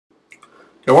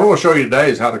Okay, what I want to show you today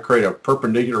is how to create a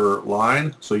perpendicular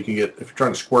line so you can get, if you're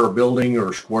trying to square a building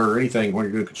or square anything when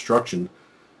you're doing construction,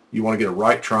 you want to get a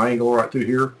right triangle right through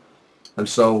here. And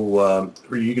so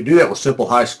you can do that with simple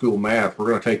high school math. We're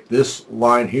going to take this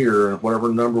line here and whatever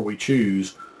number we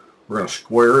choose, we're going to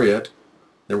square it.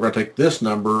 Then we're going to take this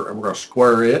number and we're going to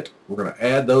square it. We're going to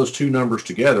add those two numbers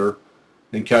together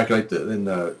and calculate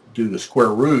do the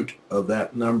square root of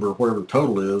that number, whatever the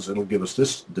total is. It'll give us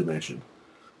this dimension.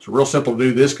 So real simple to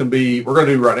do. This can be, we're going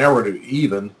to do right now, we're going to do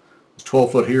even. It's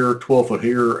 12 foot here, 12 foot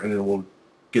here, and then we'll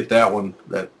get that one,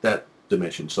 that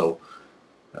dimension. So,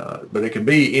 but it can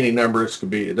be any number.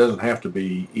 It doesn't have to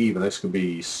be even. This can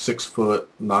be 6 foot,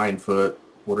 9 foot,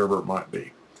 whatever it might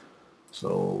be.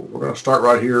 So we're going to start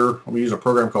right here. I'm going to use a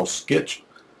program called Sketch,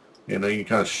 and then you can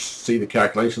kind of see the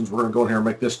calculations. We're going to go in here and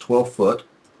make this 12 foot.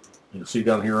 You can see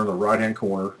down here on the right hand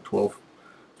corner, 12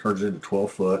 turns into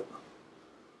 12 foot.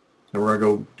 And we're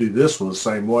going to go do this one the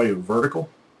same way, vertical.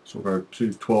 So we're going to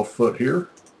do 12 foot here.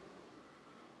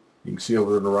 You can see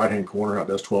over in the right hand corner how it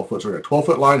does 12 foot. So we've got a 12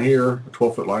 foot line here, a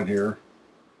 12 foot line here.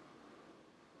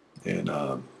 And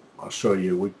I'll show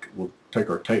you, we'll take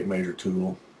our tape measure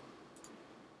tool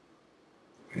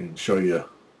and show you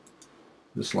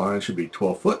this line should be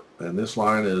 12 foot and this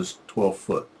line is 12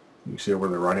 foot. You can see over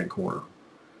in the right hand corner.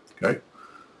 Okay.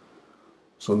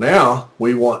 So now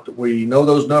we know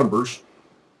those numbers.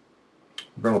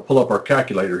 We're going to pull up our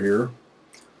calculator here.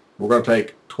 We're going to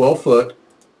take 12 foot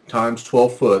times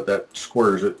 12 foot, that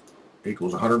squares it,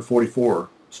 equals 144.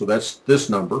 So that's this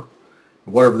number.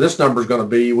 Whatever this number is going to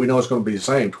be, we know it's going to be the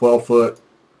same. 12 foot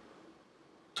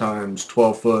times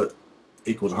 12 foot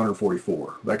equals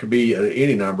 144. That could be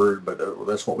any number, but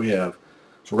that's what we have.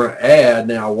 So we're going to add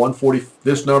now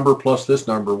this number plus this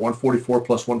number, 144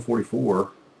 plus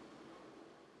 144.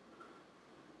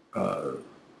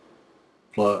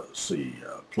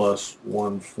 Plus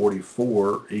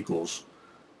 144 equals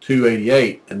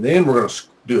 288, and then we're going to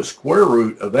do a square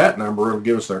root of that number. It'll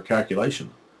give us our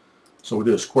calculation. So we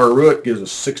do a square root, gives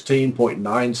us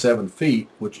 16.97 feet,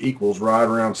 which equals right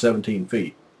around 17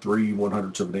 feet,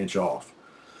 3/100ths of an inch off.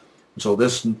 So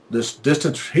this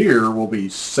distance here will be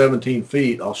 17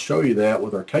 feet. I'll show you that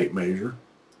with our tape measure.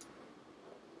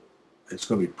 It's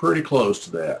going to be pretty close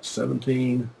to that,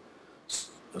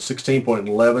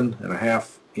 16.11 and a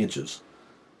half inches.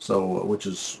 So, which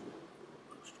is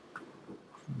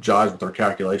jives with our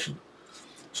calculation.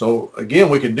 So again,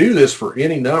 we can do this for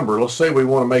any number. Let's say we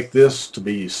want to make this to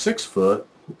be 6 foot.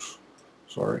 Oops,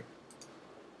 sorry.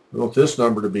 We want this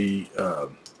number to be,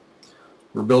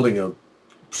 we're building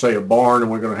say a barn,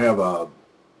 and we're going to have a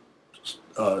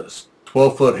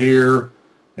 12 foot here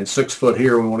and 6 foot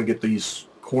here. We want to get these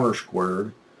corners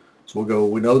squared. So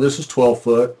we know this is 12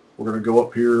 foot. We're going to go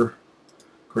up here,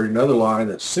 create another line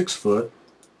that's 6 foot.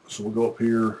 So we'll go up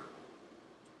here,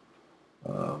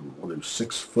 we'll do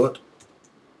 6 foot.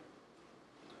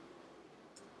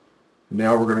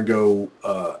 Now we're going to go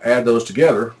add those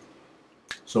together.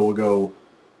 So we'll go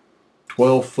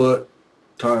 12 foot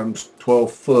times 12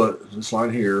 foot, this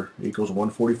line here, equals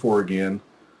 144 again.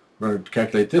 We're going to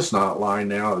calculate this line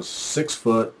now as 6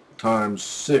 foot times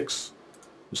 6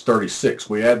 is 36.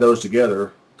 We add those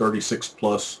together, 36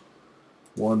 plus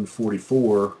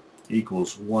 144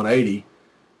 equals 180.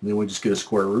 And then we just get a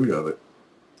square root of it.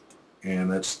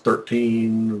 And that's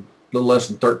 13, a little less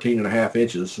than 13 and a half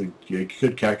inches. So you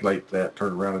could calculate that,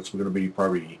 turn around. It's going to be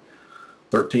probably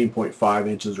 13.5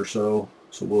 inches or so.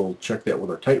 So we'll check that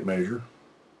with our tape measure.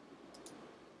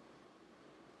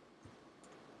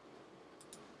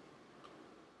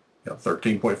 Yeah,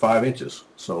 13.5 inches.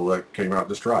 So that came out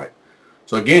just right.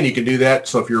 So again, you can do that.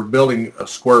 So if you're building a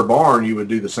square barn, you would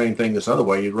do the same thing this other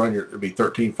way. You'd run it'd be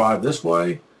 13.5 this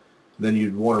way. Then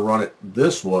you'd want to run it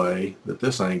this way, at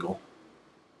this angle,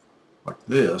 like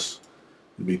this.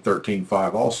 It'd be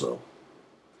 13.5 also.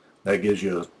 That gives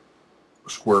you a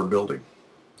square building.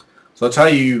 So that's how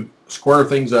you square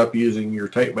things up using your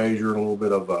tape measure and a little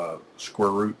bit of square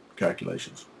root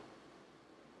calculations.